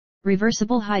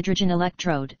Reversible hydrogen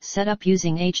electrode set up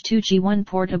using H2G1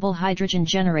 Portable Hydrogen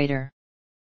Generator.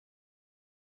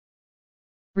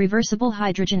 Reversible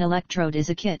hydrogen electrode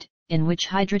is a kit, in which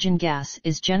hydrogen gas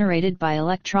is generated by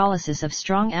electrolysis of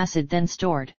strong acid then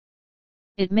stored.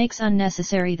 It makes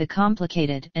unnecessary the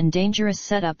complicated and dangerous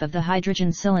setup of the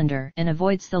hydrogen cylinder and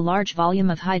avoids the large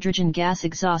volume of hydrogen gas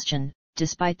exhaustion,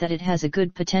 despite that it has a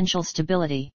good potential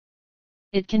stability.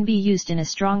 It can be used in a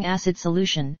strong acid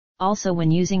solution. Also, when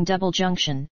using double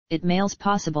junction, it is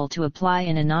possible to apply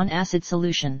in a non-acid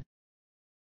solution.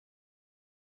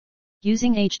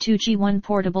 Using H2G1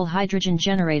 Portable Hydrogen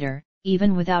Generator,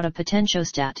 even without a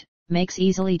potentiostat, makes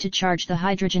easily to charge the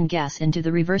hydrogen gas into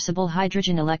the reversible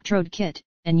hydrogen electrode kit,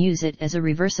 and use it as a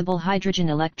reversible hydrogen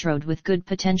electrode with good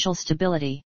potential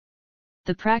stability.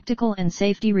 The practical and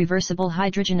safety reversible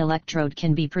hydrogen electrode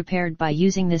can be prepared by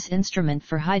using this instrument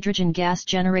for hydrogen gas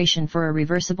generation for a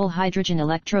reversible hydrogen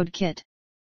electrode kit.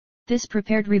 This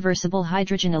prepared reversible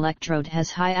hydrogen electrode has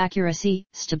high accuracy,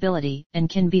 stability, and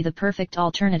can be the perfect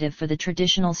alternative for the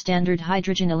traditional standard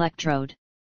hydrogen electrode.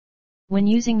 When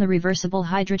using the reversible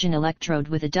hydrogen electrode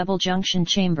with a double junction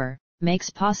chamber,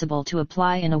 makes possible to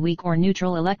apply in a weak or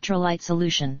neutral electrolyte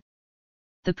solution.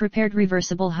 The prepared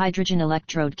reversible hydrogen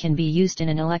electrode can be used in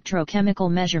an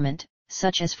electrochemical measurement,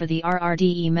 such as for the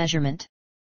RHE measurement.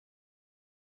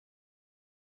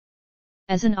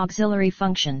 As an auxiliary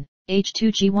function,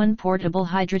 H2G1 Portable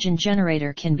Hydrogen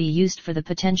Generator can be used for the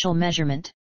potential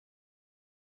measurement.